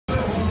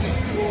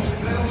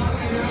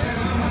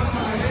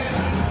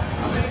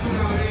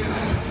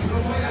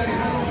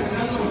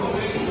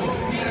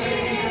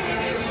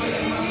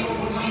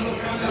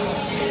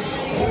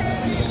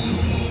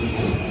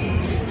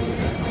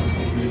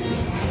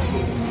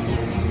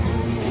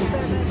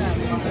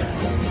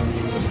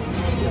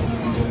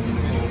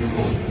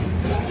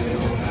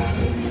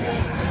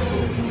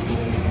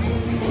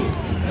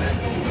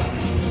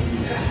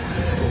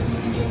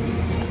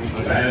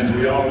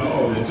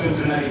And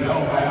Cincinnati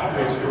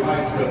Optics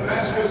provides the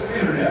fastest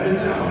internet in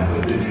town.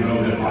 But did you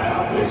know that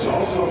Optics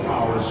also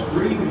powers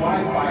screen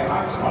Wi-Fi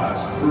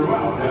hotspots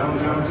throughout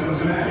downtown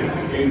Cincinnati,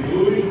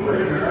 including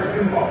Great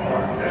American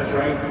Ballpark? That's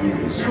right, you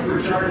can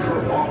supercharge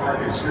your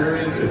ballpark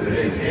experience in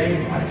today's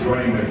game by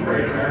joining the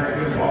Great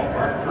American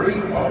Ballpark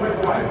free public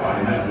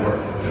Wi-Fi network.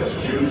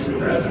 Just choose the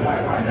Reds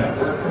Wi-Fi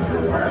network from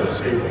your wireless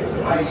capable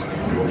device.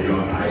 You'll be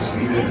on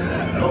high-speed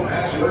internet, no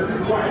password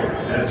required.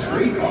 That's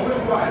free public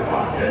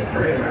Wi-Fi at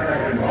Great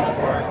American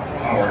Ballpark,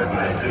 powered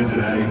by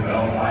Cincinnati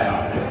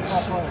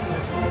Optics.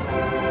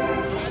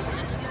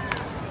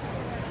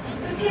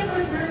 The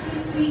campus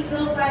nursing suite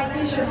built by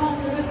Fisher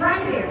Homes is a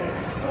private area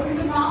open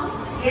to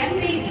moms and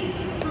babies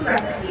for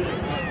breastfeeding.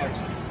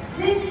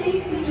 This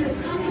space features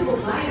comfortable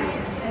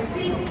liners, a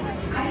sink,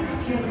 ice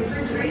and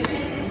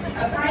refrigeration,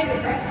 a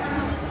private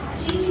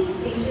restaurant, changing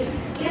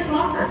stations, and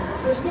lockers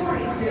for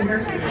storing your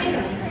nursing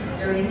items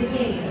during the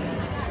game.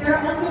 There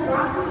are also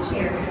rocking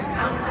chairs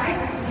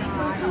outside the suite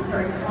for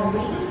comfort while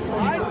waiting for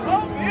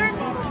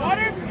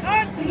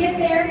to get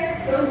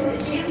there, go to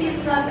the Champions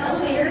Club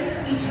elevator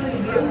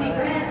featuring Rosie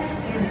Red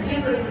and the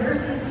campus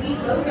nursing suite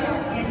logo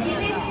and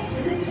take it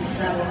to the suite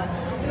level.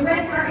 The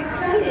Reds are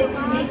excited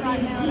to make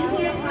things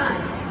easy and fun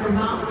for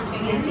moms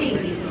and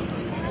babies.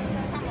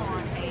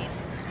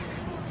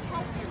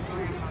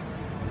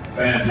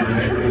 Fans of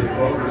neighborhood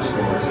Kroger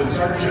stores and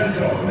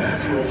Sargento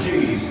Natural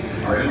Cheese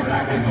are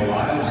impacting the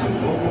lives of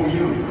local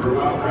youth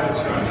throughout Reds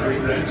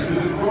country thanks to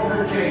the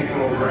Kroger K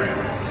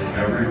program.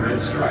 Every Red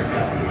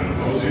strikeout when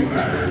opposing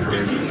batter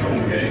during each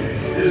home game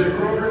is a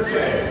Kroger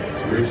K,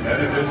 which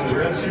benefits the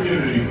Reds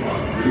Community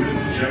Fund through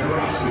the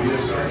generosity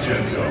of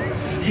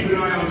Sargento. Keep an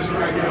eye on the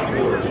strikeout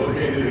board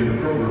located in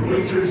the Kroger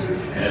bleachers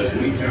as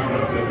we count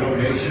up the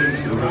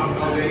donations throughout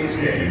today's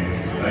game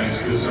thanks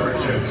to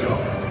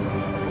Sargento.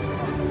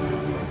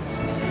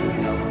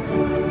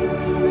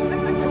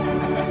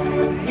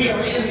 We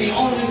are in the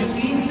all-new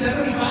Scene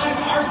 75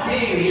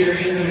 arcade here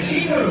in the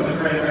machine room at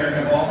Great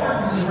American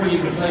Ballpark. This is where you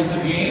can play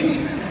some games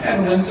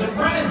and win some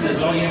prizes.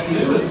 All you have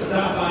to do is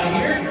stop by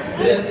here.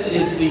 This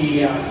is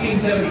the Scene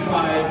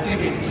 75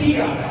 ticket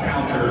kiosk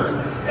counter,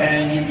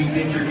 and you can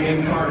get your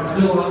game card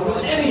filled up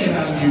with any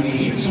amount you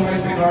need,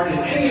 swipe the card in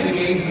any of the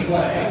games to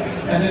play,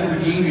 and then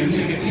redeem your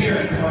tickets here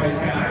at the prize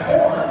counter,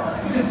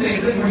 or you can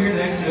save them for your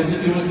next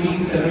visit to a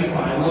Scene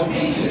 75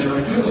 location. There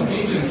are two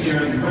locations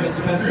here in the Reds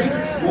country.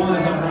 One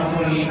is on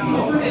Route 28 in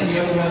Logan, and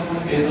the other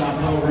one is on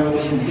Hill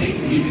Road in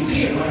Dayton. You can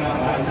see it right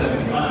off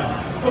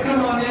I-75. But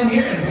come on in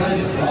here and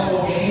play the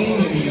ball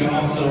game, and you can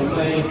also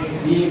play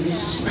the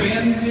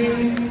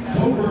expanding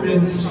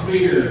Hoberman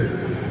Sphere.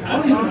 I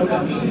don't even know what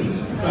that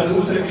means, but it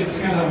looks like it's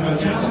kind of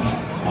a challenge.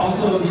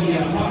 Also the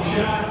pop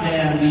shot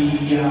and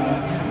the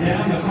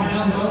down the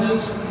clown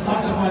bonus.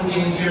 Lots of fun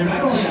games here,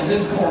 not only on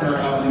this corner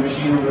of the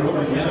machine, but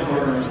over in the other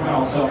corner as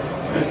well. So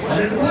there's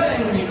plenty to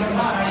play when you come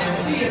by and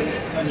see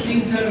it.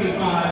 Scene 75.